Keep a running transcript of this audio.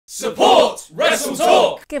Support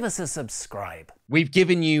WrestleTalk! Give us a subscribe. We've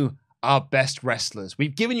given you our best wrestlers.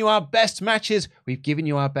 We've given you our best matches. We've given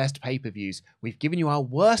you our best pay-per-views. We've given you our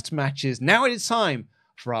worst matches. Now it is time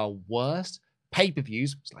for our worst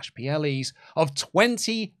pay-per-views / PLEs of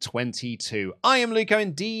 2022. I am Luco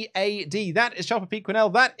and DAD. That is Chopper Pete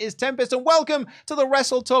Quinnell. That is Tempest. And welcome to the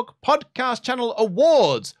WrestleTalk Podcast Channel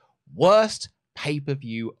Awards. Worst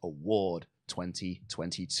Pay-Per-View Award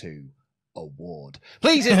 2022. Award.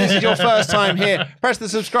 Please, if this is your first time here, press the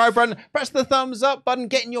subscribe button, press the thumbs up button,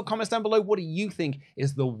 get in your comments down below. What do you think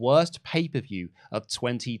is the worst pay-per-view of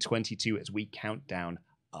 2022 as we count down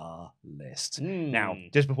our list? Now,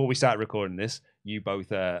 just before we started recording this, you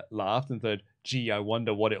both laughed and thought, gee, I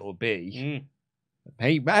wonder what it'll be.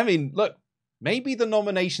 Hey, I mean, look, maybe the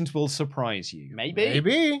nominations will surprise you.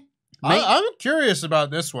 Maybe. I'm curious about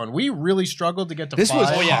this one. We really struggled to get to this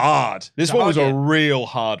 5. was hard. This one was a real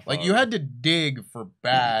hard one. Like, you had to dig for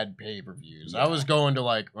bad pay-per-views. I was going to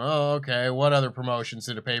like, oh, okay, what other promotions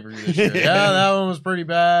did a pay-per-view this year? Yeah, that one was pretty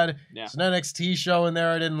bad. It's an NXT show in there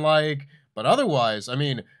I didn't like. But otherwise, I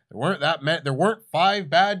mean, there weren't 5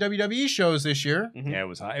 bad WWE shows this year. Yeah,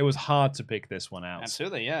 it was hard to pick this one out.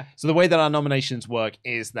 Absolutely, yeah. So the way that our nominations work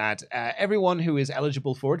is that everyone who is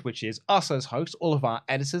eligible for it, which is us as hosts, all of our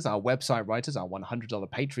editors, our website writers, our $100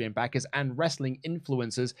 Patreon backers, and wrestling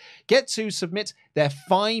influencers, get to submit their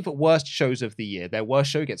 5 worst shows of the year. Their worst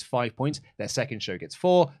show gets 5 points, their second show gets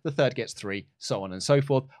 4, the third gets 3, so on and so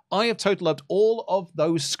forth. I have totaled up all of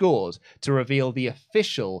those scores to reveal the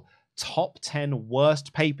official top 10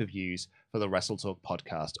 worst pay-per-views for the WrestleTalk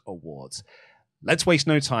Podcast Awards. Let's waste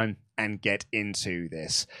no time and get into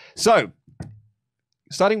this. So,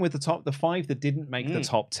 starting with the 5 that didn't make the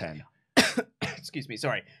top 10. Excuse me,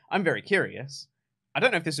 sorry. I'm very curious. I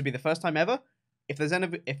don't know if this would be the first time ever. If there's going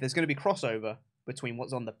to be crossover between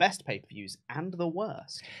what's on the best pay-per-views and the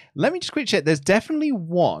worst. Let me just quickly check. There's definitely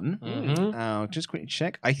one. Just quickly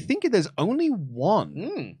check. I think there's only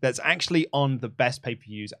one that's actually on the best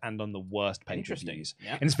pay-per-views and on the worst pay-per-views.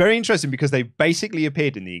 Yeah. And it's very interesting because they basically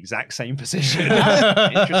appeared in the exact same position.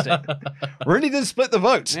 Interesting. Really did split the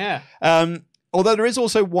vote. Yeah. Although there is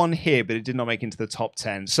also one here, but it did not make it into the top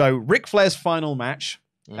 10. So Ric Flair's final match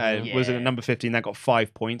was at number 15. That got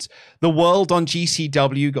 5 points. The World on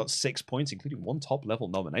GCW got 6 points, including 1 top-level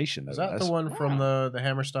nomination. Is that the one from the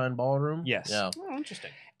Hammerstein Ballroom? Yes. Yeah. Oh,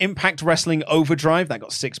 interesting. Impact Wrestling Overdrive, that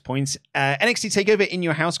got 6 points. NXT TakeOver In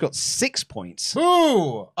Your House got 6 points.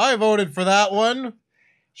 Ooh, I voted for that one.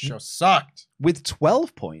 Show sucked. With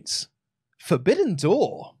 12 points. Forbidden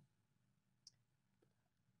Door.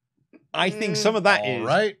 I think some of that is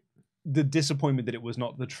right. The disappointment that it was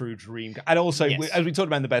not the true dream. And also, as we talked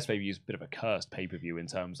about in the best pay-per-view, it's a bit of a cursed pay-per-view in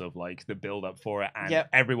terms of like the build-up for it and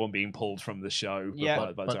everyone being pulled from the show.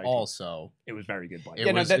 But also, it was very good.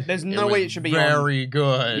 There's no way it should be very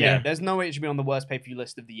good. Yeah, there's no way it should be on the worst pay-per-view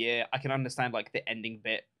list of the year. I can understand like the ending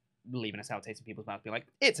bit leaving a sour taste in people's mouths, being like,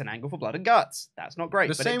 it's an angle for blood and guts. That's not great.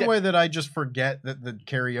 The same way that I just forget that the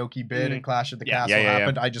karaoke bit in Clash at the Castle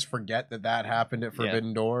happened. I just forget that happened at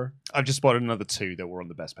Forbidden Door. I've just spotted another 2 that were on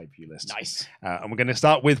the best pay-per-view list. Nice. And we're going to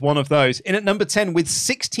start with one of those. In at number 10 with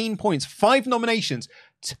 16 points, 5 nominations,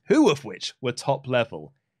 2 of which were top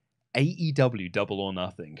level. AEW Double or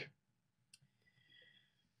Nothing.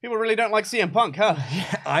 People really don't like CM Punk, huh?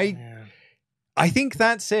 I think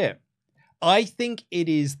that's it. I think it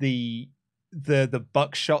is the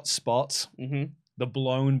buckshot spot, the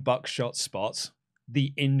blown buckshot spot,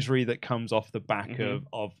 the injury that comes off the back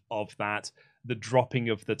of that, the dropping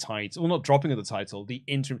of the title, well, not dropping of the title, the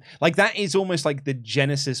interim, like that is almost like the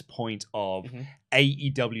genesis point of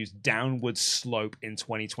AEW's downward slope in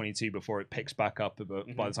 2022 before it picks back up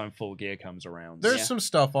by the time Full Gear comes around. There's some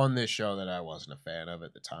stuff on this show that I wasn't a fan of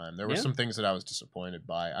at the time. There were some things that I was disappointed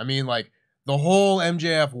by. I mean, like, the whole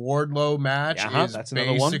MJF Wardlow match is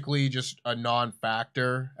basically just a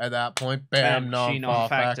non-factor at that point. Bam,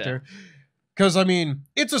 non-factor. Because, I mean,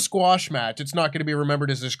 it's a squash match. It's not going to be remembered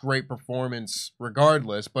as this great performance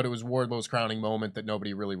regardless, but it was Wardlow's crowning moment that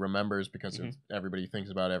nobody really remembers because everybody thinks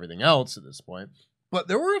about everything else at this point. But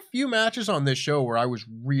there were a few matches on this show where I was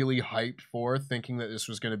really hyped for, thinking that this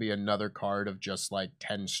was going to be another card of just like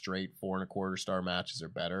 10 straight 4.25 star matches or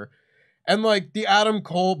better. And, like, the Adam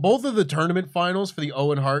Cole, both of the tournament finals for the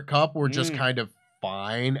Owen Hart Cup were just kind of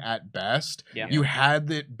fine at best. Yeah. You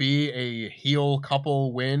had it be a heel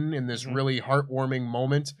couple win in this really heartwarming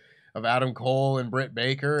moment of Adam Cole and Britt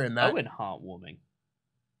Baker. And that Owen heartwarming.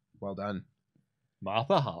 Well done.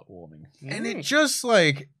 Martha heartwarming. And it just,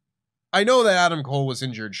 like, I know that Adam Cole was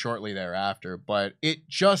injured shortly thereafter, but it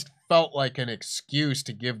just felt like an excuse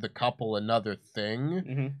to give the couple another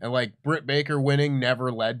thing. And like Britt Baker winning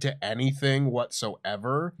never led to anything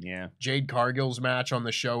whatsoever. Yeah. Jade Cargill's match on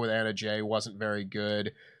the show with Anna Jay wasn't very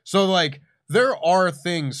good. So like there are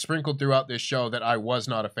things sprinkled throughout this show that I was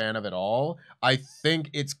not a fan of at all. I think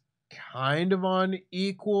it's kind of on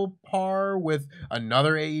equal par with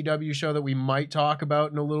another AEW show that we might talk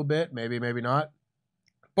about in a little bit. Maybe, maybe not.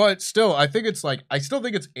 But still, I think it's like, I still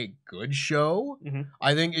think it's a good show.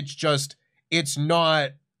 I think it's just, it's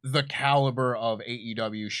not the caliber of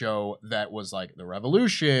AEW show that was like the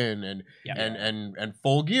Revolution and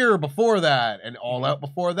Full Gear before that and All Out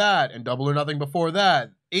before that and Double or Nothing before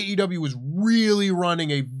that. AEW was really running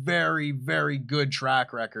a very, very good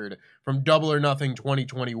track record from Double or Nothing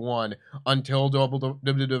 2021 until Double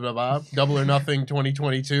or Nothing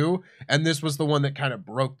 2022. And this was the one that kind of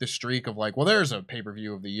broke the streak of like, well, there's a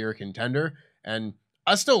pay-per-view of the year contender. And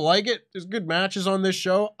I still like it. There's good matches on this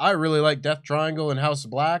show. I really like Death Triangle and House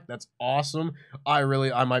of Black. That's awesome. I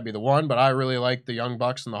might be the one, but I really like the Young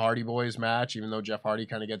Bucks and the Hardy Boys match, even though Jeff Hardy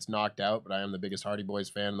kind of gets knocked out, but I am the biggest Hardy Boys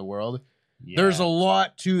fan in the world. Yeah. There's a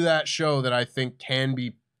lot to that show that I think can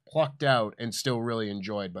be plucked out and still really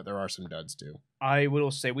enjoyed, but there are some duds too. I would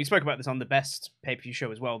also say, we spoke about this on the best pay-per-view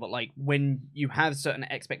show as well, that like when you have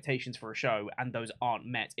certain expectations for a show and those aren't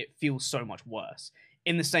met, it feels so much worse.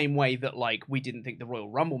 In the same way that like we didn't think the Royal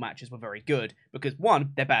Rumble matches were very good because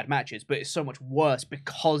one, they're bad matches, but it's so much worse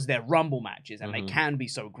because they're Rumble matches and they can be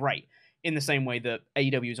so great. In the same way that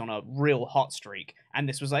AEW is on a real hot streak and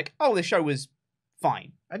this was like, oh, this show was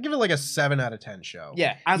fine. I'd give it like a 7 out of 10 show.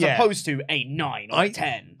 Yeah, as opposed to a 9 or a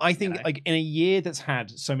 10. I think like in a year that's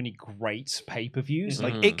had so many great pay-per-views,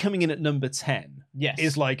 like it coming in at number 10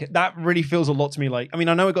 is like, that really feels a lot to me like, I mean,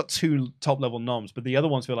 I know I got 2 top-level noms, but the other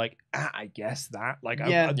ones feel like, I guess that. Like,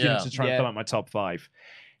 I'm doing it to try and fill out my top 5.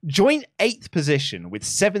 Joint 8th position with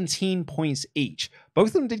 17 points each. Both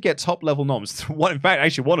of them did get top-level noms. In fact,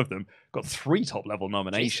 actually, one of them got 3 top-level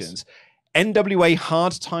nominations. Jesus. NWA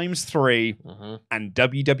Hard Times 3 and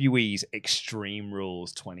WWE's Extreme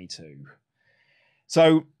Rules 22.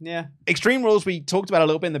 So, Extreme Rules we talked about a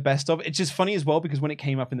little bit in the best of. It's just funny as well because when it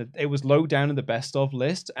came up it was low down in the best of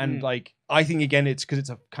list, and like I think again it's because it's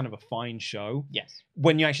a kind of a fine show. Yes.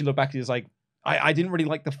 When you actually look back, it's like I didn't really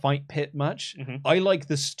like the fight pit much. I like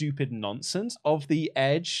the stupid nonsense of the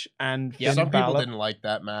Edge and Finn some Balor. people didn't like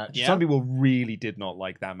that match. Some people really did not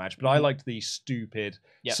like that match, but I liked the stupid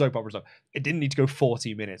soap opera stuff. It didn't need to go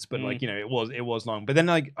 40 minutes, but like, you know, it was long. But then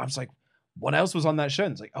like I was like, what else was on that show?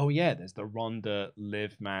 And it's like, oh yeah, there's the Ronda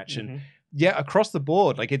Liv match. And across the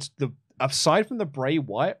board, like it's aside from the Bray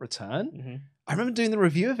Wyatt return, I remember doing the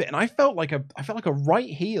review of it and I felt like a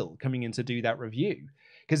right heel coming in to do that review.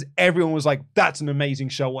 Because everyone was like, that's an amazing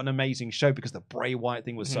show. What an amazing show. Because the Bray Wyatt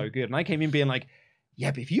thing was so good. And I came in being like,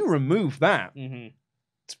 yeah, but if you remove that,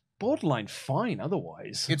 it's borderline fine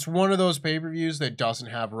otherwise. It's one of those pay-per-views that doesn't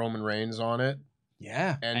have Roman Reigns on it.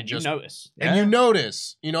 Yeah. And just, you notice. And you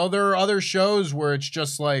notice. You know, there are other shows where it's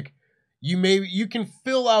just like, you can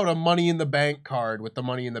fill out a Money in the Bank card with the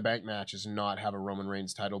Money in the Bank matches and not have a Roman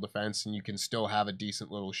Reigns title defense. And you can still have a decent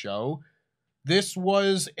little show. This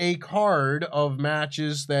was a card of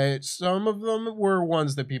matches that some of them were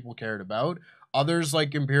ones that people cared about. Others,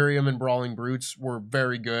 like Imperium and Brawling Brutes, were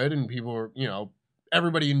very good, and people were, you know,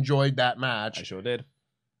 everybody enjoyed that match. I sure did.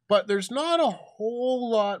 But there's not a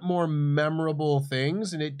whole lot more memorable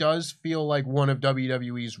things, and it does feel like one of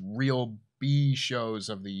WWE's real B shows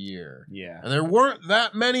of the year. Yeah. And there weren't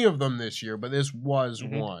that many of them this year, but this was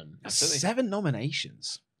one. 7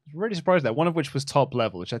 nominations. Really surprised that one of which was top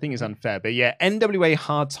level, which I think is unfair. But yeah, NWA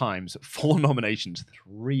Hard Times, 4 nominations,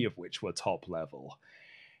 3 of which were top level.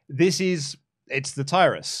 It's the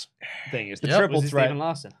Tyrus thing. It's the triple threat. Stephen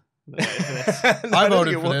Larson. I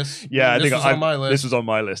voted for this. Yeah, this was on my list. This was on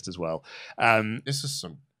my list as well. This is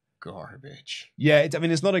some garbage. Yeah, I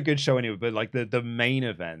mean, it's not a good show anyway, but like the main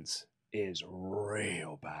event is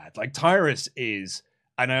real bad. Like Tyrus is.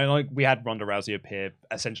 I know, like, we had Ronda Rousey appear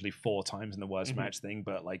essentially 4 times in the worst match thing,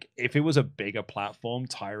 but like, if it was a bigger platform,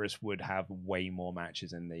 Tyrus would have way more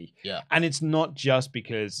matches in the. Yeah. And it's not just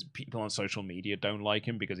because people on social media don't like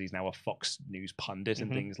him because he's now a Fox News pundit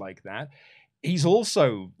and things like that. He's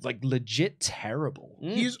also like legit terrible.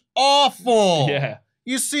 He's awful. Yeah.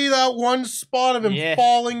 You see that one spot of him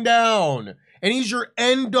falling down. And he's your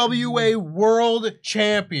NWA World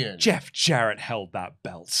Champion. Jeff Jarrett held that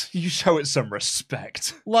belt. You show it some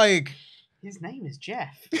respect. Like, his name is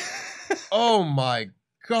Jeff. Oh my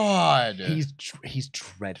God. He's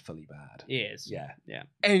dreadfully bad. He is. Yeah. Yeah.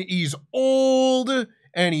 And he's old,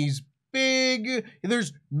 and he's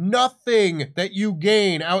there's nothing that you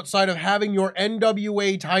gain outside of having your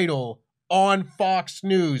NWA title on Fox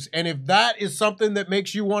News. And if that is something that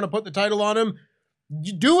makes you want to put the title on him,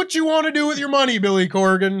 you do what you want to do with your money, Billy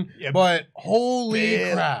Corgan. Yeah, but holy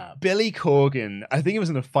crap. Billy Corgan, I think it was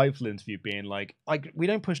in a Fightful interview being like, we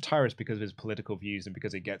don't push Tyrus because of his political views and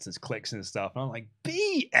because he gets his clicks and stuff. And I'm like,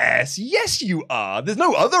 BS, yes you are. There's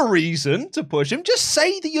no other reason to push him. Just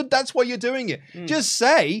say that that's why you're doing it. Just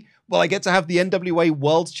say, well, I get to have the NWA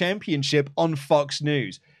World Championship on Fox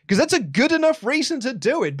News. Because that's a good enough reason to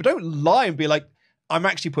do it. But don't lie and be like, I'm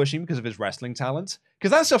actually pushing because of his wrestling talent.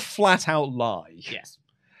 Because that's a flat out lie. Yes.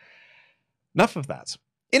 Enough of that.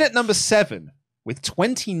 In at number 7, with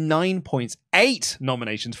 29.8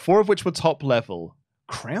 nominations, 4 of which were top level,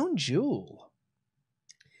 Crown Jewel.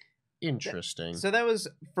 Interesting. So there was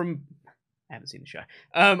I haven't seen the show,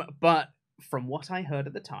 but from what I heard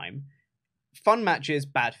at the time, fun matches,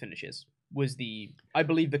 bad finishes was I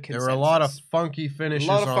believe the consensus. There were a lot of funky finishes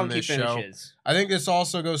on this show. I think this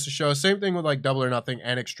also goes to show, same thing with like Double or Nothing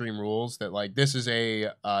and Extreme Rules, that like this is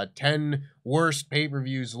a 10 worst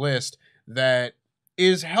pay-per-views list that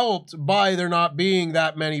is helped by there not being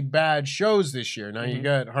that many bad shows this year. Now you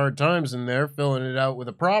got Hard Times in there filling it out with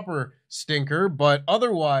a proper stinker, but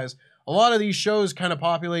otherwise a lot of these shows kind of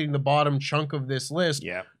populating the bottom chunk of this list.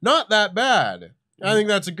 Yeah. Not that bad. I think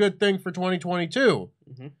that's a good thing for 2022.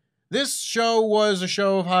 This show was a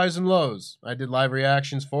show of highs and lows. I did live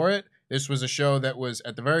reactions for it. This was a show that was,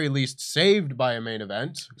 at the very least, saved by a main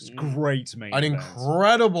event. It's a great main event. An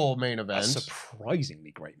incredible main event. A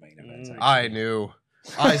surprisingly great main event. Actually. I knew.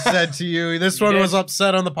 I said to you, this one was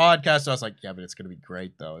upset on the podcast. I was like, yeah, but it's going to be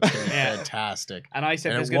great, though. It's going to be fantastic. And I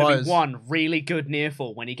said there's going to be one really good near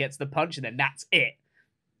fall when he gets the punch, and then that's it.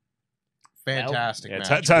 Fantastic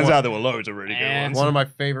match. Turns out there were loads of really good ones. One of my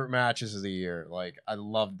favorite matches of the year. Like, I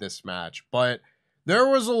loved this match. But there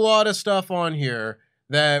was a lot of stuff on here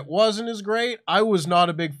that wasn't as great. I was not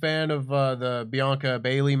a big fan of the Bianca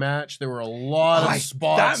Bailey match. There were a lot of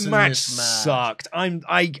spots in this match. Sucked. I know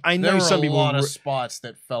some people. There were a lot of spots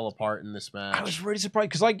that fell apart in this match. I was really surprised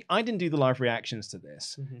because I didn't do the live reactions to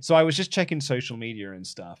this, so I was just checking social media and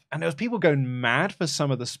stuff, and there was people going mad for some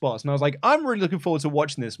of the spots, and I was like, I'm really looking forward to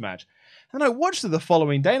watching this match. And I watched it the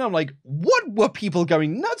following day, and I'm like, what were people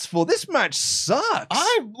going nuts for? This match sucks.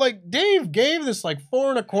 Dave gave this like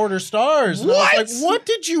 4.25 stars. What? I was like, what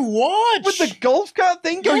did you watch? With the golf cart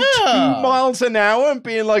thing going 2 miles an hour and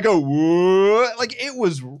being like, like it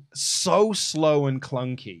was so slow and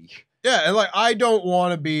clunky. Yeah, and like I don't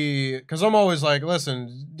want to be, because I'm always like,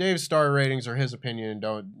 listen, Dave's star ratings are his opinion.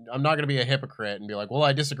 I'm not gonna be a hypocrite and be like, well,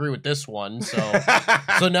 I disagree with this one, so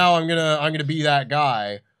so now I'm gonna be that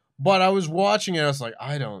guy. But I was watching it, I was like,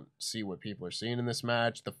 I don't see what people are seeing in this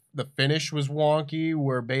match. The finish was wonky,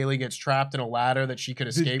 where Bayley gets trapped in a ladder that she could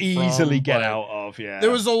escape from. Easily get out of, yeah.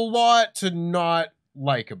 There was a lot to not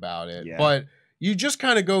like about it. Yeah. But you just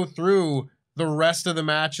kind of go through the rest of the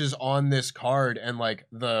matches on this card, and like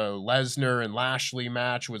the Lesnar and Lashley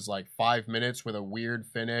match was like 5 minutes with a weird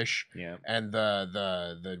finish. Yeah. And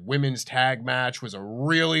the women's tag match was a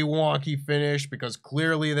really wonky finish because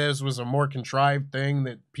clearly this was a more contrived thing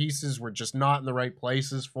that pieces were just not in the right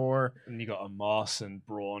places for. And you got Amos and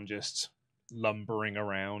Braun just lumbering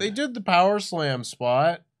around. They did the power slam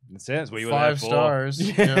spot. That's it. That's what you were 5 there for. stars,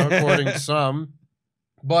 according to some.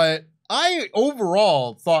 But I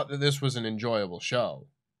overall thought that this was an enjoyable show.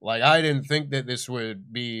 Like, I didn't think that this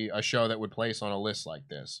would be a show that would place on a list like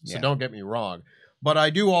this. So don't get me wrong. But I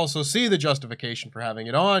do also see the justification for having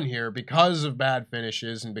it on here because of bad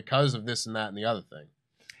finishes and because of this and that and the other thing.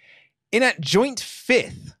 In at joint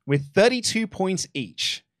 5th with 32 points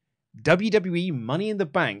each, WWE Money in the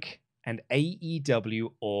Bank and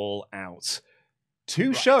AEW All Out.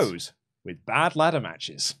 2 shows with bad ladder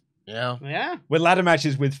matches. Yeah. With ladder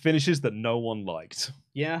matches with finishes that no one liked.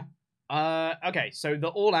 Yeah. Okay, so the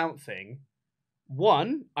All Out thing.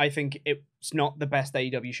 One, I think it's not the best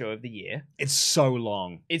AEW show of the year. It's so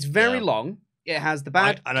long. It's very long. It has the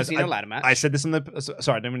bad casino ladder match. I said this on the...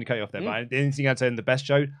 Sorry, I didn't mean to cut you off there, but the only thing I'd say in the best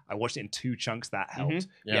show, I watched it in 2 chunks. That helped.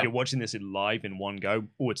 If you're watching this live in one go,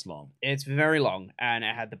 it's long. It's very long, and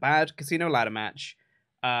it had the bad casino ladder match.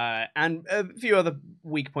 And a few other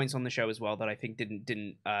weak points on the show as well that I think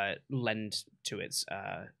didn't lend to its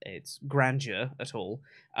grandeur at all.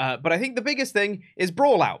 But I think the biggest thing is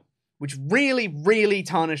Brawl Out, which really, really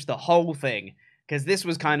tarnished the whole thing. Because this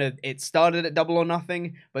was it started at Double or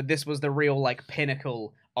Nothing, but this was the real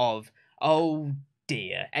pinnacle of, oh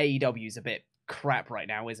dear, AEW's a bit crap right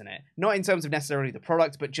now, isn't it? Not in terms of necessarily the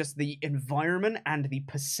product, but just the environment and the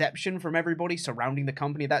perception from everybody surrounding the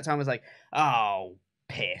company at that time was like, oh,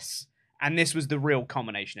 piss. And this was the real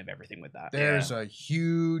culmination of everything with that. There's a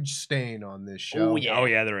huge stain on this show. Oh, yeah. Oh,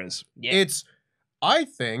 yeah, there is. Yeah. I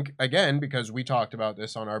think, again, because we talked about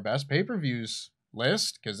this on our best pay-per-views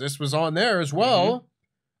list, because this was on there as well,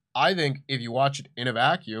 I think if you watch it in a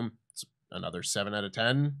vacuum, it's another 7 out of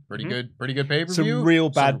 10. Pretty good pay-per-view. Some real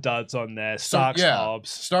bad duds on there.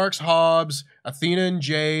 Starks, Hobbs, Athena and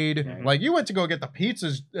Jade. Like, you went to go get the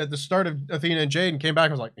pizzas at the start of Athena and Jade and came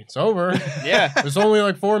back and was like, it's over. Yeah. It's only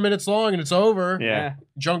like 4 minutes long and it's over. Yeah.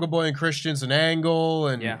 Jungle Boy and Christian's an angle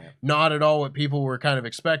and not at all what people were kind of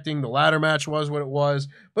expecting. The ladder match was what it was.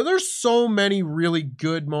 But there's so many really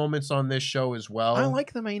good moments on this show as well. I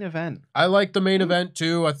like the main event. I like the main event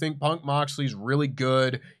too. I think Punk Moxley's really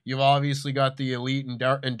good. You've obviously got the Elite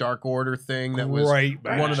and Dark Order thing that was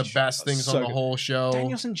one of the best things on the whole show.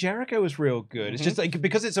 Danielson Jericho was real good. It's just like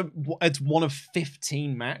because it's one of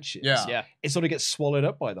 15 matches. Yeah. It sort of gets swallowed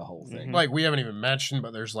up by the whole thing. Like we haven't even mentioned,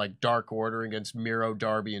 but there's like Dark Order against Miro,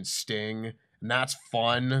 Darby, and Sting, and that's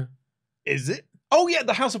fun. Is it? Oh yeah,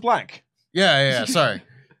 the House of Black. Yeah. Sorry.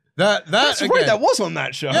 That's again, right. That was on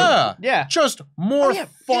that show. Yeah. Just more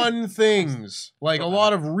fun things. Like a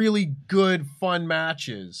lot of really good, fun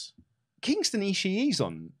matches. Kingston Ishii's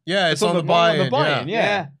on. Yeah, it's on the buy-in.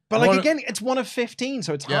 Yeah. But like again, it's one of 15,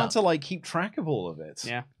 so it's hard to like keep track of all of it.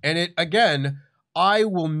 Yeah. And it again, I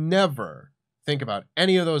will never think about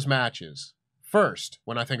any of those matches first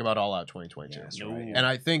when I think about All Out 2022. Yeah, that's right. And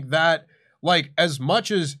I think that like as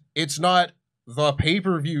much as it's not the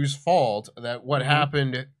pay-per-view's fault that what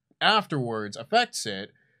happened afterwards affects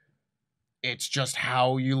it, it's just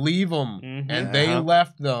how you leave them. And they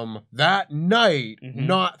left them that night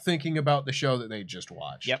not thinking about the show that they just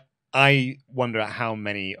watched. Yep. I wonder how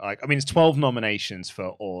many, it's 12 nominations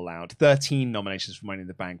for All Out, 13 nominations for Money in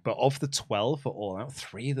the Bank, but of the 12 for All Out,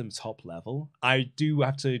 3 of them top level.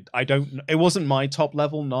 It wasn't my top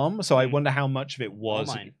level nom, so I wonder how much of it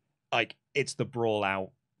was, it's the Brawl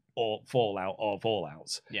Out or Fallout of All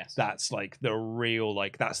Outs. Yes. That's like the real,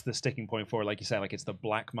 that's the sticking point for it. Like you say, it's the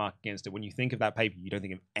black mark against it. When you think of that paper, you don't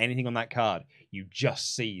think of anything on that card. You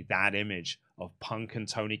just see that image of Punk and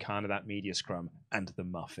Tony Khan at that media scrum and the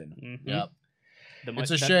muffin. Yep.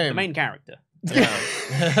 It's a shame. The main character.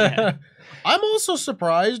 Yeah. I'm also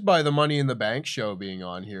surprised by the Money in the Bank show being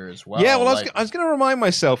on here as well. Yeah, well, I was going to remind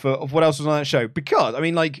myself of what else was on that show because,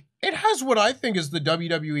 it has what I think is the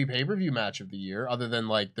WWE pay-per-view match of the year, other than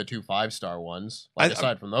the 2 5-star ones.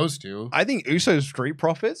 Aside from those two, I think Usos Street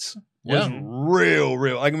Profits was real.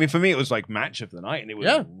 For me, it was match of the night, and it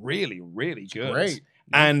was really, really good. Great.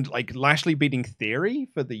 And Lashley beating Theory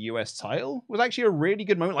for the US title was actually a really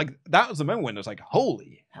good moment. That was the moment when it was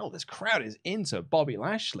holy hell, this crowd is into Bobby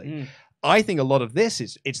Lashley. I think a lot of this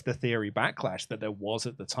it's the Theory backlash that there was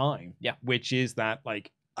at the time. Yeah. Which is that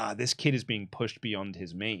this kid is being pushed beyond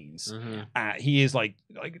his means. He is like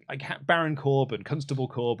Baron Corbin, Constable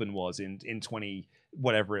Corbin was in 20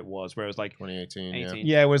 whatever it was, where it was 2018.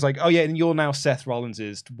 Yeah, it was and you're now Seth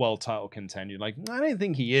Rollins' world title contender. I don't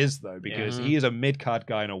think he is though, because he is a mid card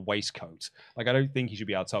guy in a waistcoat. I don't think he should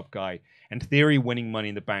be our top guy. And Theory winning Money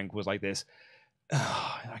in the Bank was this.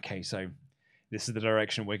 Okay, so this is the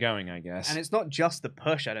direction we're going, I guess. And it's not just the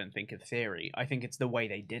push, I don't think, of Theory. I think it's the way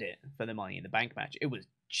they did it for the Money in the Bank match. It was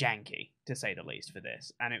janky, to say the least, for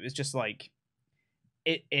this. And it was just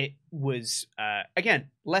it was, again,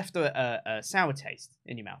 left a sour taste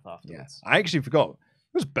in your mouth afterwards. Yeah. I actually forgot. It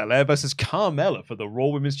was Belair versus Carmella for the Raw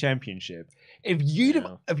Women's Championship. If you'd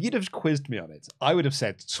have quizzed me on it, I would have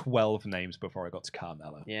said 12 names before I got to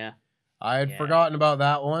Carmella. Yeah. I had forgotten about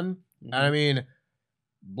that one. And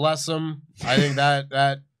bless them. I think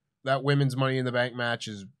that women's Money in the Bank match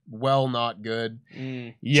is not good.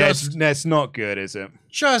 Yeah, it's not good, is it?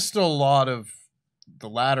 Just a lot of the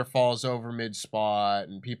ladder falls over mid-spot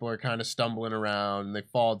and people are kind of stumbling around and they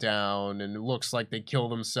fall down and it looks like they kill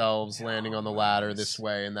themselves landing on the ladder this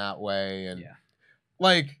way and that way. And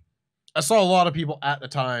I saw a lot of people at the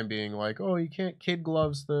time being oh, you can't kid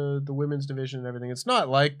gloves the women's division and everything. It's not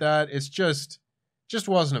like that. It's just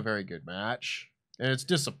wasn't a very good match. And it's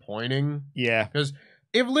disappointing. Yeah. Because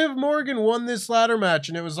if Liv Morgan won this ladder match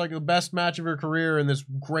and it was the best match of her career and this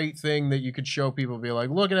great thing that you could show people, be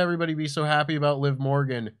look at everybody be so happy about Liv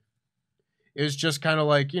Morgan. It's just kind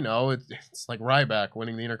of it's like Ryback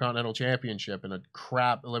winning the Intercontinental Championship in a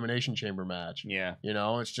crap Elimination Chamber match. Yeah.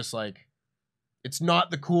 It's just it's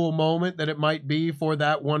not the cool moment that it might be for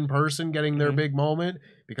that one person getting their big moment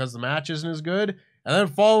because the match isn't as good. And then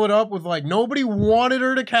follow it up with nobody wanted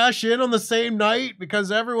her to cash in on the same night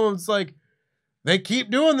because everyone's they keep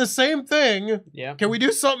doing the same thing. Yeah. Can we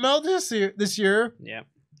do something else this year? Yeah.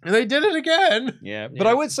 And they did it again. Yeah, but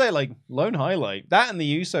I would say, like, lone highlight, that and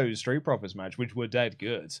the Usos Street Profits match, which were dead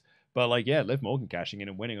good. But, like, yeah, Liv Morgan cashing in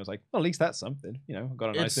and winning. I was like, well, at least that's something. You know, I've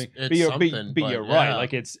got a nice thing. But you're right.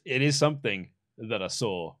 Like, it is something that I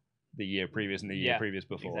saw the year previous and the year previous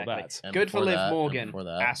before that. And good for Liv Morgan.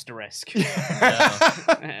 Asterisk.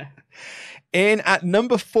 In at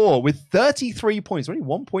number 4 with 33 points, only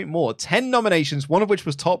 1 point more, 10 nominations, one of which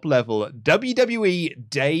was top level, WWE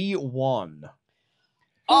Day 1.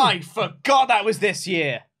 I forgot that was this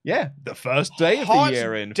year. Yeah, the first day of the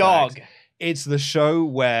year, in fact. It's the show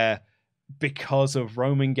where, because of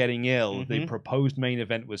Roman getting ill, the proposed main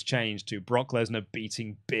event was changed to Brock Lesnar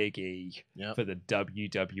beating Big E for the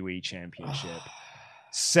WWE Championship.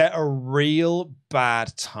 Set a real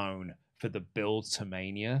bad tone for the build to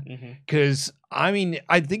Mania. Because, I mean,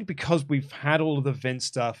 I think because we've had all of the Vince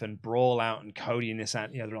stuff and Brawl Out and Cody and this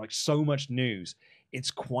and the other, like so much news, it's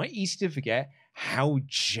quite easy to forget how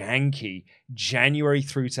janky January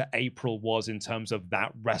through to April was in terms of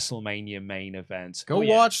that WrestleMania main event. Go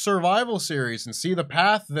watch Survival Series and see the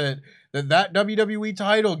path that WWE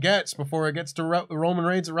title gets before it gets to Roman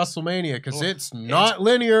Reigns at WrestleMania, because it's not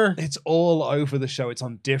linear. It's all over the show. It's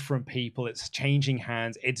on different people. It's changing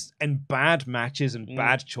hands. And bad matches and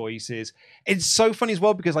bad choices. It's so funny as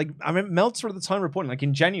well because, like, I remember Meltzer at the time reporting, like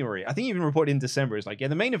in January, I think he even reported in December, it's like,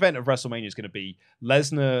 the main event of WrestleMania is going to be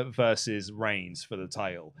Lesnar versus Reigns for the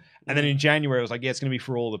title. And then in January, I was like, it's going to be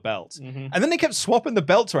for all the belts. And then they kept swapping the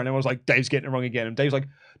belts around, and I was like, Dave's getting it wrong again. And Dave's like,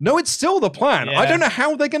 no, it's still the plan. I don't know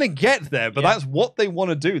how they're going to get there, but that's what they want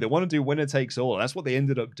to do. They want to do winner takes all. That's what they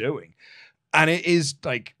ended up doing. And it is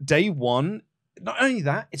like Day 1. Not only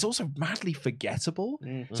that, it's also madly forgettable.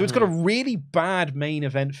 So it's got a really bad main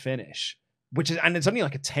event finish, and it's only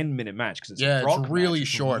like a 10-minute match because it's really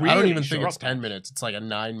short. I don't even think it's 10 minutes. It's like a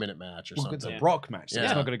 9-minute match or something. It's a Brock match, so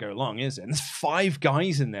it's not going to go long, is it? And there's 5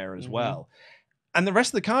 guys in there as well. And the rest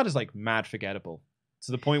of the card is like mad forgettable.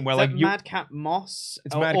 To the point where, like, Madcap Moss,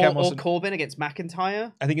 or Corbin against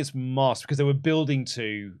McIntyre. I think it's Moss because they were building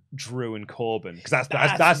to Drew and Corbin because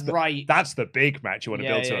that's right. That's the big match you want to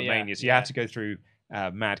build to at Mania. So you have to go through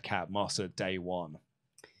Madcap Moss at Day 1.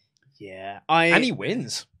 Yeah, and he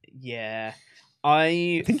wins. Yeah,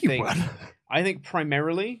 I think he won. I think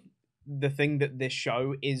primarily the thing that this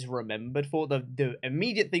show is remembered for, the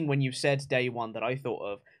immediate thing when you said Day 1 that I thought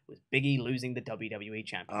of was Big E losing the WWE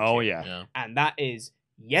Championship. Oh, yeah. And that is,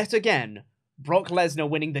 yet again, Brock Lesnar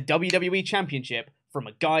winning the WWE Championship from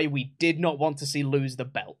a guy we did not want to see lose the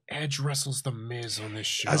belt. Edge wrestles The Miz on this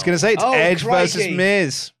show. I was going to say, it's Edge versus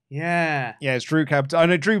Miz. Yeah. Yeah, it's Drew Cap. I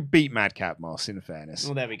know Drew beat Madcap Moss, in fairness.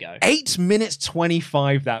 Well, there we go. 8 minutes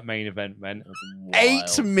 25 that main event meant.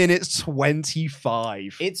 8 minutes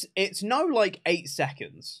 25. It's no like 8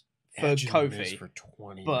 seconds for Edge Kofi. Miz for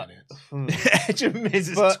 20 minutes. Edge and Miz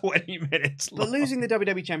is 20 minutes long. But losing the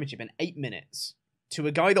WWE Championship in 8 minutes to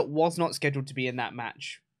a guy that was not scheduled to be in that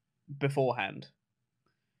match beforehand,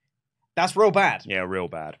 that's real bad. Yeah, real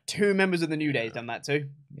bad. 2 members of the New Day's done that too.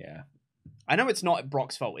 Yeah. I know it's not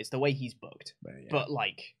Brock's fault. It's the way he's booked. But,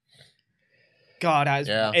 like, God,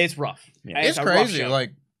 it's rough. Yeah. It's crazy.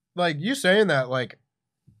 Like you saying that, like,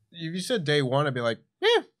 if you said Day 1, I'd be like,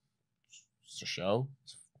 yeah, it's a show.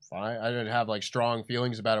 It's fine. I didn't have, like, strong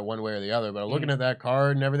feelings about it one way or the other. But looking at that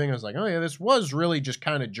card and everything, I was like, oh, yeah, this was really just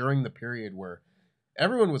kind of during the period where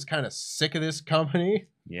everyone was kind of sick of this company.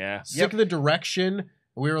 Yeah. Sick of the direction.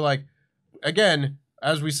 We were like, again,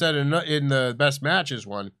 as we said in the Best Matches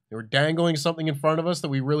one, they were dangling something in front of us that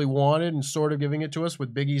we really wanted and sort of giving it to us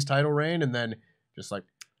with Big E's title reign, and then just like,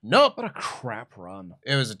 nope. What a crap run.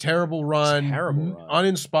 It was a terrible run.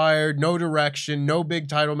 Uninspired, no direction, no big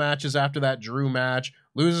title matches after that Drew match.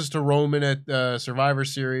 Loses to Roman at Survivor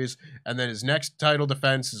Series, and then his next title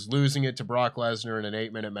defense is losing it to Brock Lesnar in an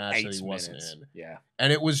 8-minute match that he wasn't in. Yeah.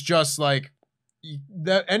 And it was just like,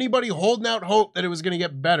 that anybody holding out hope that it was going to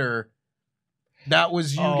get better, that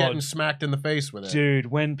was you getting smacked in the face with it. Dude,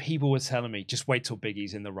 when people were telling me, just wait till Big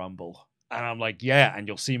E's in the Rumble. And I'm like, yeah, and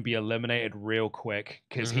you'll see him be eliminated real quick.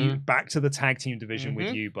 Because he's back to the tag team division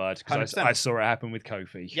with you, bud. Because I saw it happen with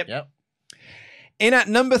Kofi. Yep. In at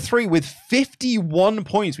number 3 with 51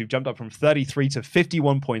 points. We've jumped up from 33 to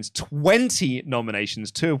 51 points. 20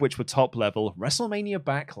 nominations, 2 of which were top level. WrestleMania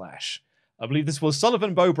Backlash. I believe this was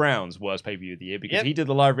Sullivan Bo Brown's worst pay-per-view of the year because he did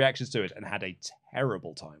the live reactions to it and had a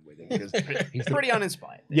terrible time with it. Because he's pretty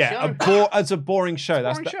uninspired. Yeah, it's a boring show.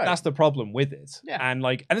 That's the problem with it. Yeah. And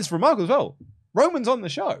it's remarkable as well. Roman's on the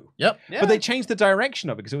show. Yep. Yeah. But they changed the direction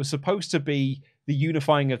of it because it was supposed to be the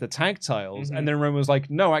unifying of the tag titles. And then Roman was like,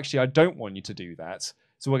 no, actually, I don't want you to do that.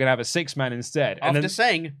 So we're going to have a 6-man instead. After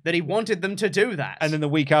saying that he wanted them to do that. And then the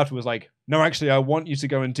week after was like, no, actually, I want you to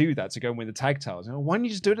go and do that, to go and win the tag titles. Why don't you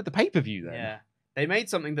just do it at the pay-per-view then? Yeah. They made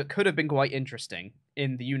something that could have been quite interesting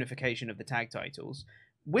in the unification of the tag titles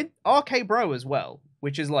with RK Bro as well,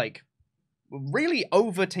 which is like really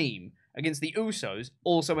over team against the Usos,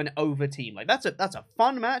 also an over team. Like that's a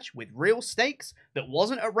fun match with real stakes that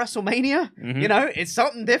wasn't at WrestleMania. Mhm. You know, it's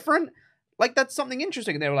something different. Like that's something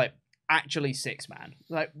interesting. And they were like, actually 6-man.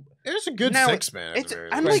 Like it's a good now 6-man.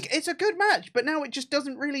 It's a good match, but now it just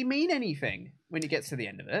doesn't really mean anything when it gets to the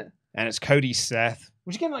end of it. And it's Cody Seth,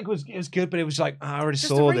 which again it was good, but it was like I already Just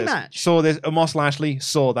saw a this. rematch. Saw this. Moss Lashley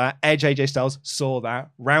saw that. Edge AJ Styles saw that.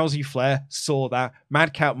 Rousey Flair saw that.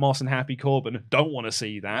 Madcap Moss and Happy Corbin don't want to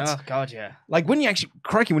see that. Oh god, yeah. Like when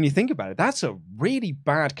you think about it, that's a really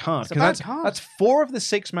bad card. It's a bad card. That's 4 of the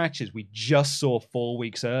 6 matches we just saw 4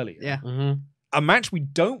 weeks earlier. Yeah. Mm-hmm. A match we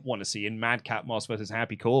don't want to see in Madcap Moss versus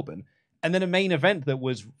Happy Corbin, and then a main event that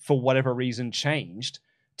was, for whatever reason, changed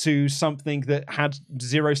to something that had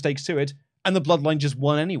 0 stakes to it, and the Bloodline just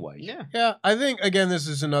won anyway. Yeah. Yeah, I think, again, this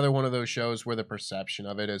is another one of those shows where the perception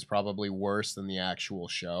of it is probably worse than the actual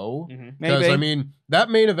show. Because, I mean, that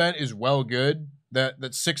main event is well good. That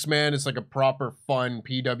 6-man is like a proper fun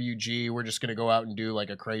PWG. We're just going to go out and do like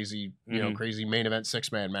a crazy, crazy main event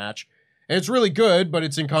 6-man match. And it's really good, but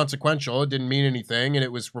it's inconsequential. It didn't mean anything, and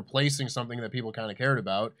it was replacing something that people kind of cared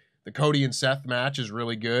about. The Cody and Seth match is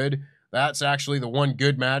really good. That's actually the one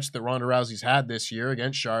good match that Ronda Rousey's had this year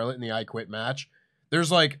against Charlotte in the I Quit match.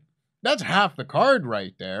 There's like, that's half the card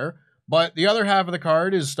right there. But the other half of the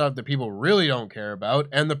card is stuff that people really don't care about,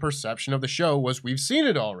 and the perception of the show was we've seen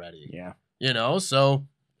it already. Yeah. You know, so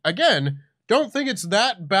again, don't think it's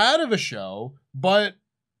that bad of a show, but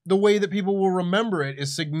the way that people will remember it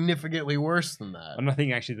is significantly worse than that. And I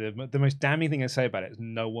think actually the most damning thing I say about it is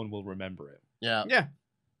no one will remember it. Yeah. Yeah.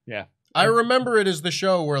 Yeah. I remember it as the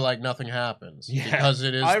show where like nothing happens. Yeah. Because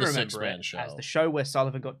it is I the remember 6-man it show. as the show where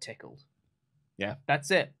Sullivan got tickled. Yeah. That's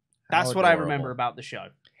it. How That's what I adorable. remember about the show.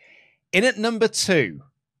 In at number 2,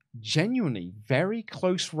 genuinely very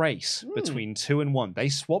close race between 2 and 1. They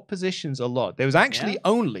swapped positions a lot. There was actually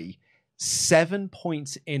only 7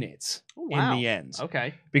 points in it in the end.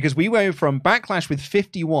 Okay. Because we went from Backlash with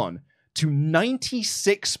 51 to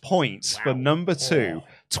 96 points for number 2.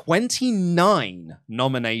 29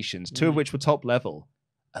 nominations, 2 of which were top level.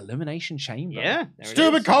 Elimination Chamber. Yeah.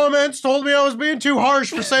 Stupid comments told me I was being too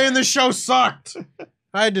harsh for saying this show sucked.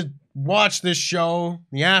 I had to watch this show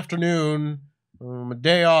in the afternoon, a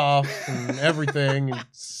day off, and everything. It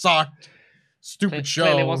sucked. Stupid show.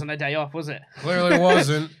 Clearly wasn't a day off, was it? Clearly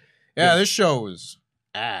wasn't. Yeah, this show was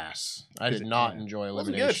ass. I did not enjoy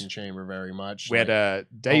Elimination Chamber very much. We had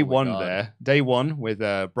day one there. Day 1 with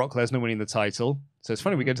Brock Lesnar winning the title. So it's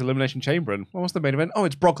funny, we go to Elimination Chamber and what's the main event? Oh,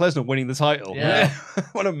 it's Brock Lesnar winning the title. Yeah.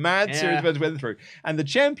 What a mad series of events we went through. And the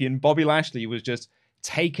champion, Bobby Lashley, was just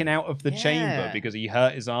taken out of the chamber because he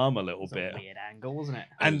hurt his arm a little bit. A weird angle, wasn't it?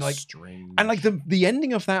 And like strange. And like the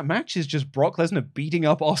ending of that match is just Brock Lesnar beating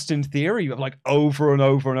up Austin Theory like over and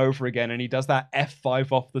over and over again, and he does that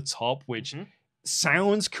F5 off the top, which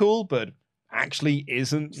sounds cool, but actually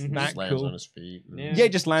isn't that just lands cool. on his feet. Yeah,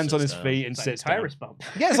 just lands on his down. feet and It's sits like a down. Tyrus bump.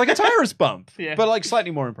 Yeah, it's like a Tyrus bump, Yeah. but like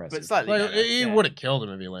slightly more impressive. But slightly Like, better, it yeah. would have killed him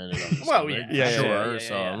if he landed on his Well, stomach, yeah, sure. yeah.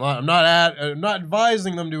 So I'm not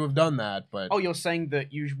advising them to have done that, but Oh, you're saying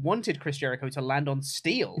that you wanted Chris Jericho to land on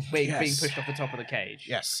steel being pushed off the top of the cage.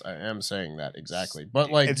 yes, I am saying that exactly.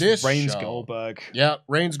 But like it's this Reigns show, Goldberg. yeah,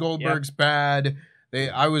 Reigns Goldberg's bad.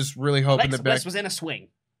 I was really hoping Alexa that Bliss was in a swing.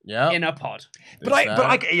 Yeah, In a pod. But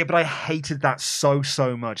I hated that so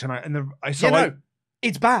much,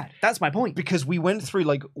 It's bad. That's my point. because we went through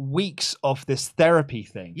like weeks of this therapy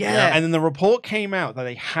thing. Yeah. And then the report came out that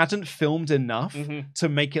they hadn't filmed enough Mhm. to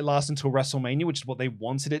make it last until WrestleMania, which is what they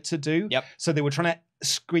wanted it to do. Yep. So they were trying to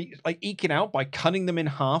eke it out by cutting them in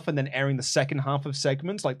half and then airing the second half of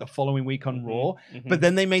segments like the following week on Raw. But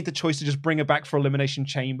then they made the choice to just bring it back for Elimination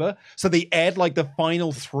Chamber. So they aired like the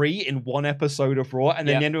final 3 in one episode of Raw. And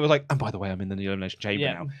then the end of it was like, and by the way, I'm in the Elimination Chamber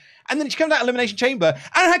now. And then she comes out Elimination Chamber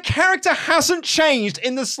and her character hasn't changed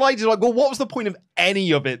in the slightest. Like, well, what was the point of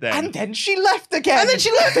any of it then? And then she left again.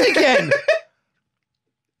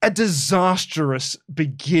 A disastrous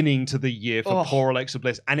beginning to the year for poor Alexa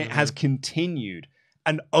Bliss. And it has continued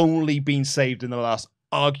and only been saved in the last,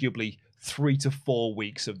 arguably, 3 to 4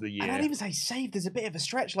 weeks of the year. I don't even say saved. There's a bit of a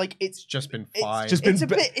stretch. Like it's just been fine. It's a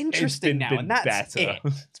bit interesting now, and that's better.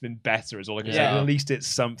 it. It's been better, is all I can say. Yeah. At least it's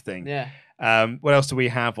something. Yeah. What else do we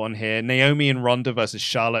have on here? Naomi and Ronda versus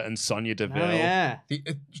Charlotte and Sonya Deville. Oh yeah.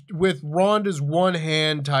 With Ronda's one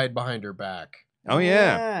hand tied behind her back. Oh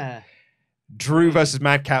yeah. Drew versus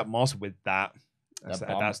Madcap Moss with that.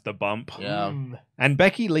 That's the bump. Yeah. And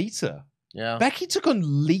Becky Lita Yeah. Becky took on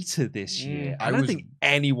Lita this year. I don't think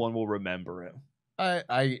anyone will remember it.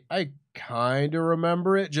 I kind of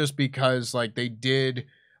remember it just because like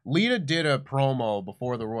Lita did a promo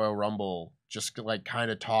before the Royal Rumble, just like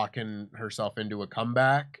kind of talking herself into a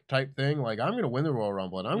comeback type thing. Like, I'm going to win the Royal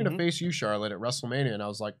Rumble and I'm going to face you, Charlotte, at WrestleMania. And I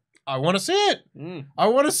was like, I want to see it. I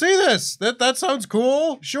want to see this. That sounds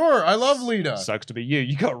cool. Sure. I love Lita. Sucks to be you.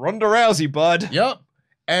 You got Ronda Rousey, bud. Yep.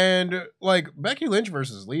 And like Becky Lynch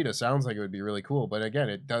versus Lita sounds like it would be really cool. But again,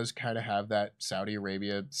 it does kind of have that Saudi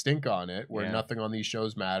Arabia stink on it where nothing on these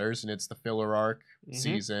shows matters. And it's the filler arc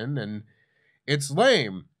season. And it's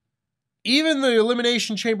lame. Even the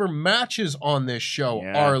Elimination Chamber matches on this show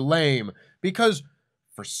are lame because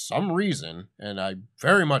for some reason, and I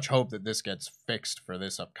very much hope that this gets fixed for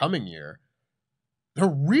this upcoming year, they're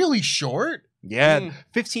really short. Yeah,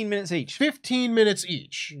 15 minutes each. 15 minutes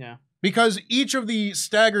each. Yeah. Because each of the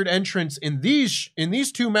staggered entrants in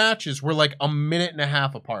these two matches were like a minute and a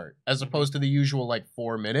half apart, as opposed to the usual like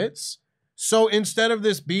 4 minutes. So instead of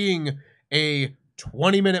this being a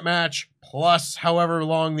 20-minute match plus however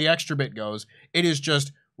long the extra bit goes, it is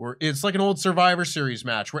just it's like an old Survivor Series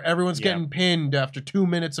match where everyone's getting pinned after 2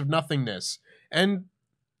 minutes of nothingness. And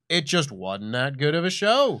it just wasn't that good of a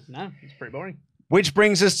show. No, it's pretty boring. Which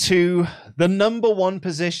brings us to the #1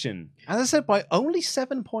 position. As I said, by only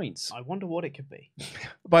 7 points. I wonder what it could be.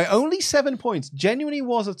 By only 7 points. Genuinely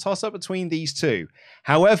was a toss-up between these two.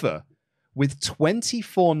 However, with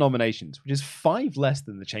 24 nominations, which is 5 less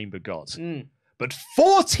than the Chamber got, but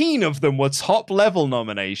 14 of them were top-level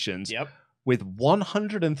nominations. Yep. With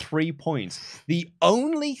 103 points. The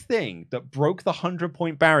only thing that broke the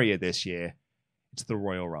 100-point barrier this year, it's the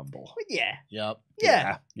Royal Rumble. Yeah. Yep.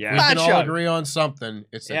 Yeah. We can all agree on something.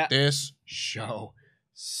 It's that this show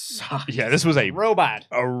sucks. Yeah, this was a real bad.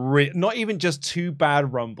 Not even just 2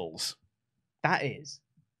 bad Rumbles. That is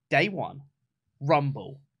day 1,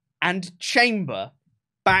 Rumble, and Chamber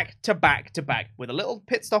back to back to back with a little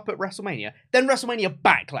pit stop at WrestleMania, then WrestleMania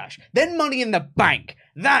Backlash, then Money in the Bank.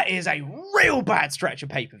 That is a real bad stretch of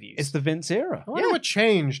pay-per-views. It's the Vince era. I wonder what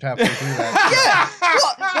changed halfway through that.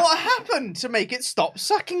 What happened to make it stop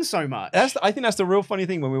sucking so much? I think that's the real funny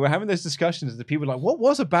thing when we were having those discussions. The people were like, "What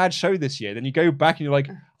was a bad show this year?" Then you go back and you're like,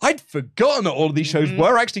 "I'd forgotten that all of these shows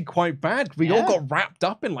were actually quite bad." We all got wrapped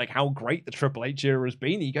up in like how great the Triple H era has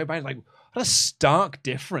been. And you go back and like, what a stark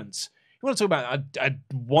difference. You want to talk about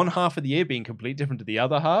one half of the year being completely different to the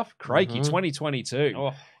other half? Crikey,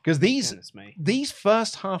 2022. Because these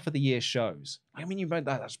first half of the year shows, I mean,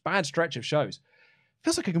 that's a bad stretch of shows.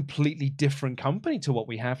 Feels like a completely different company to what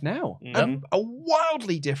we have now. A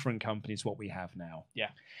wildly different company to what we have now. Yeah.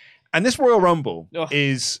 And this Royal Rumble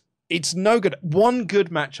it's no good. One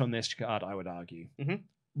good match on this card, I would argue.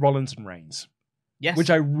 Rollins and Reigns. Yes.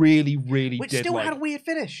 Which I really, really Which did still like. had a weird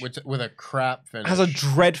finish. With a crap finish. Has a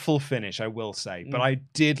dreadful finish, I will say. But I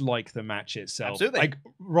did like the match itself. Absolutely. Like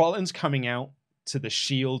Rollins coming out to the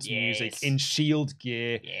Shield music in Shield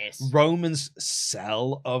gear. Yes. Roman's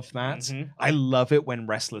sell of that. I love it when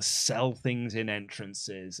wrestlers sell things in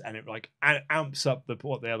entrances and it like amps up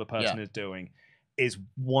what the other person is doing. Is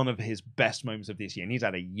one of his best moments of this year. And he's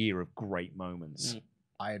had a year of great moments.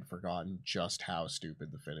 I had forgotten just how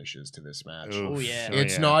stupid the finish is to this match. Oh, yeah.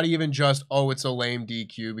 It's not even just, it's a lame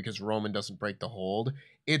DQ because Roman doesn't break the hold.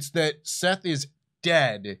 It's that Seth is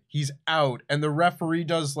dead. He's out. And the referee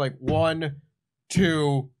does like 1,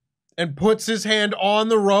 2, and puts his hand on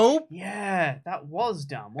the rope. Yeah, that was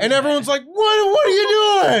dumb. And everyone's like, what are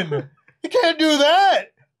you doing? You can't do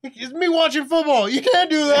that. It's me watching football. You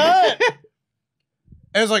can't do that.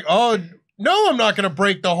 And it's like, no, I'm not going to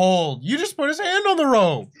break the hold. You just put his hand on the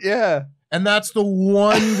rope. Yeah. And that's the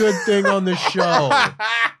one good thing on the show.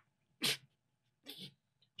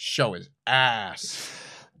 Show is ass.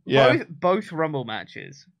 Yeah. Both Rumble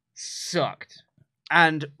matches sucked.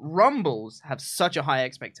 And Rumbles have such a high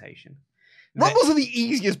expectation. Rumbles are the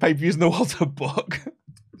easiest pay-per-views in the world to book.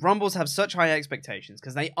 Rumbles have such high expectations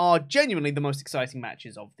because they are genuinely the most exciting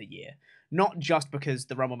matches of the year. Not just because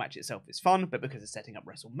the Rumble match itself is fun, but because it's setting up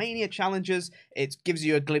WrestleMania challenges. It gives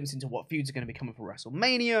you a glimpse into what feuds are going to be coming for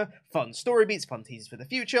WrestleMania, fun story beats, fun teasers for the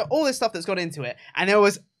future, all this stuff that's got into it. And there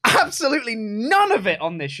was absolutely none of it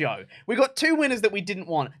on this show. We got 2 winners that we didn't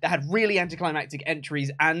want that had really anticlimactic entries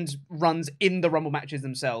and runs in the Rumble matches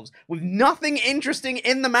themselves with nothing interesting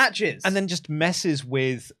in the matches. And then just messes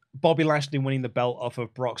with Bobby Lashley winning the belt off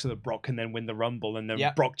of Brock so that Brock can then win the Rumble, and then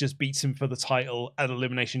Brock just beats him for the title at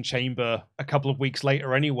Elimination Chamber a couple of weeks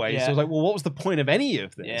later anyway. So I was like, well, what was the point of any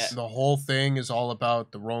of this? Yeah. The whole thing is all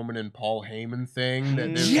about the Roman and Paul Heyman thing.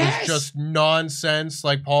 That was just nonsense,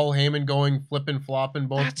 like Paul Heyman going flipping flopping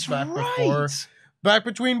both back before. back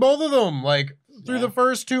between both of them. Like, through the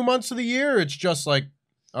first 2 months of the year, it's just like,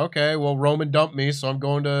 okay, well, Roman dumped me, so I'm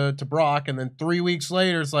going to Brock. And then 3 weeks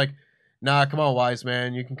later, it's like, nah, come on, Wise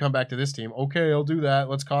Man, you can come back to this team. Okay, I'll do that.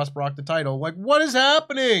 Let's cost Brock the title. Like, what is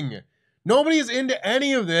happening? Nobody is into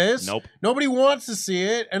any of this. Nope. Nobody wants to see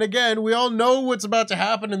it. And again, we all know what's about to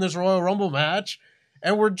happen in this Royal Rumble match.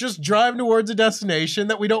 And we're just driving towards a destination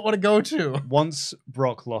that we don't want to go to. Once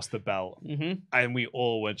Brock lost the belt, and we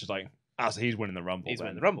all were just like, so he's winning the Rumble. He's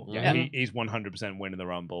winning the Rumble. Yeah, he's 100% winning the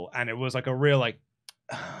Rumble. And it was like a real, like,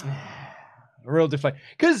 a real deflate.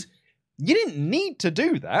 Because you didn't need to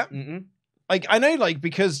do that. Like, I know, like,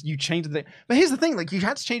 because you changed the... But here's the thing, like, you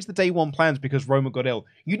had to change the day one plans because Roman got ill.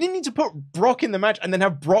 You didn't need to put Brock in the match and then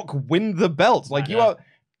have Brock win the belt. Like, you are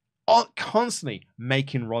constantly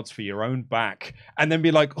making rods for your own back and then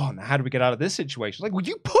be like, oh, now how do we get out of this situation? Like, would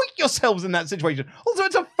you put yourselves in that situation? Also,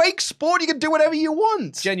 it's a fake sport. You can do whatever you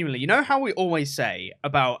want. Genuinely, you know how we always say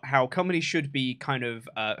about how companies should be kind of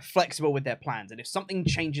flexible with their plans, and if something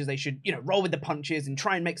changes, they should, you know, roll with the punches and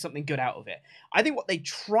try and make something good out of it. I think what they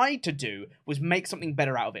tried to do was make something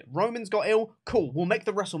better out of it. Roman's got ill. Cool. We'll make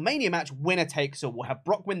the WrestleMania match winner takes all. We'll have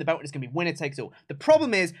Brock win the belt. It's going to be winner takes all. The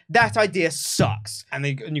problem is that idea sucks. And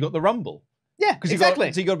you got the Rumble. Yeah,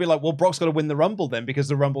 exactly. So you got to be like, well, Brock's got to win the Rumble then because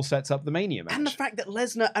the Rumble sets up the Mania match. And the fact that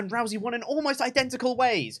Lesnar and Rousey won in almost identical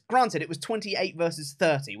ways. Granted, it was 28 versus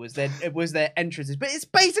 30 was their entrances, but it's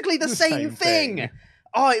basically the same thing.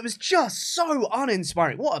 Oh, it was just so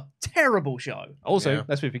uninspiring. What a terrible show. Also,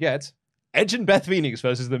 lest we forget, Edge and Beth Phoenix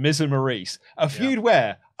versus The Miz and Maurice. A feud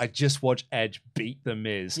where I just watched Edge beat The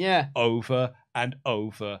Miz over and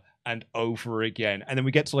over and over again. And then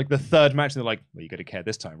we get to like the third match and they're like, well, you got to care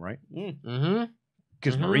this time, right?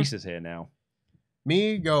 Because Maurice is here now.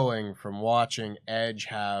 Me going from watching Edge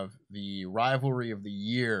have the rivalry of the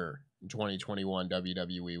year in 2021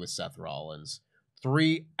 WWE with Seth Rollins.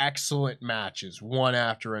 3 excellent matches, one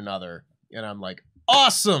after another. And I'm like,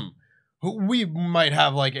 awesome! We might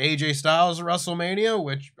have like AJ Styles at WrestleMania,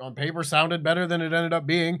 which on paper sounded better than it ended up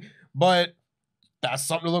being, but that's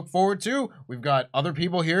something to look forward to. We've got other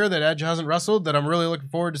people here that Edge hasn't wrestled that I'm really looking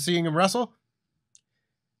forward to seeing him wrestle.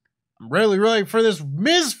 I'm really, really for this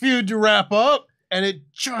Miz feud to wrap up, and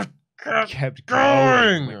it just kept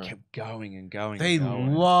going. It kept going and going. They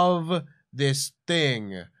love this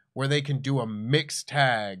thing where they can do a mixed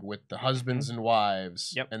tag with the husbands and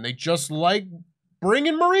wives, and they just like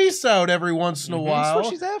bringing Maurice out every once in a while. That's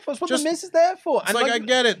what she's there for. That's what The Miz is there for. It's like, I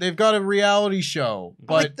get it. They've got a reality show.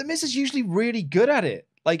 But like, The Miz is usually really good at it.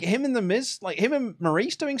 Like, him and The Miz, like, him and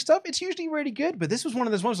Maurice doing stuff, it's usually really good. But this was one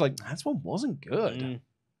of those ones like, this one wasn't good.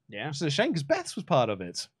 Yeah. It's a shame because Beth's was part of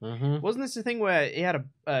it. Wasn't this the thing where he had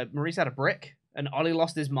Maurice had a brick and Ollie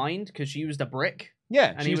lost his mind because she used a brick?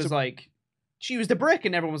 Yeah. And he was like, she used a brick,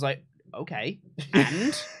 and everyone was like, okay.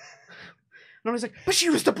 And... And I was like, but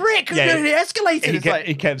she was the brick! Yeah, it escalated!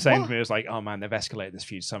 He kept saying to me, it was like, oh man, they've escalated this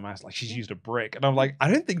feud so much. Like, she's used a brick. And I'm like,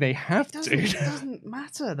 I don't think they have to. It doesn't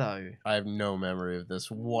matter, though. I have no memory of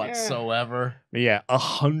this whatsoever. But yeah,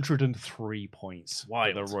 103 points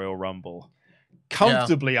for the Royal Rumble.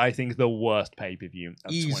 Comfortably, I think, the worst pay-per-view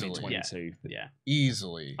of 2022. Yeah.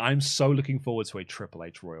 Easily. I'm so looking forward to a Triple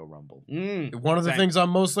H Royal Rumble. One of the things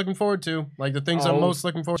I'm most looking forward to, like the things I'm most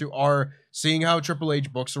looking forward to are seeing how Triple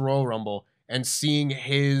H books a Royal Rumble and seeing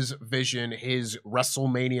his vision, his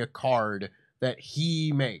WrestleMania card that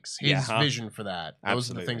he makes, his vision for that.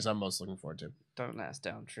 Those are the things I'm most looking forward to. Don't let us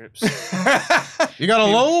down, Trips. You got a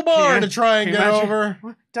low bar to try and get over.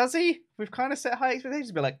 Does he? We've kind of set high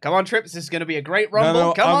expectations. Be like, come on, Trips, this is going to be a great Rumble.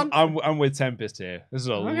 No, come on. I'm with Tempest here. This is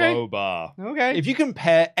a low bar. Okay. If you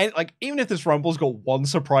compare, like, even if this Rumble's got one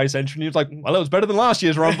surprise entry, it's like, well, it was better than last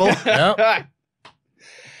year's Rumble. Yep.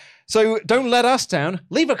 So don't let us down.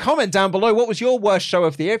 Leave a comment down below. What was your worst show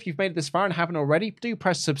of the year? If you've made it this far and haven't already, do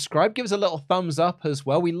press subscribe. Give us a little thumbs up as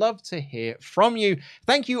well. We love to hear from you.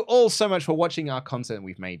 Thank you all so much for watching our content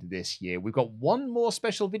we've made this year. We've got one more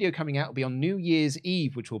special video coming out. It'll be on New Year's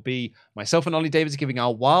Eve, which will be myself and Ollie Davids giving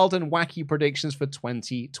our wild and wacky predictions for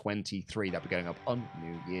 2023. That'll be going up on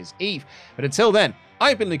New Year's Eve. But until then,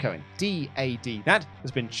 I've been Luke Owen, DAD. That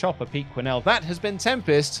has been Chopper Pete Quinnell. That has been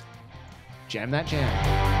Tempest. Jam that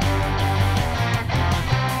jam.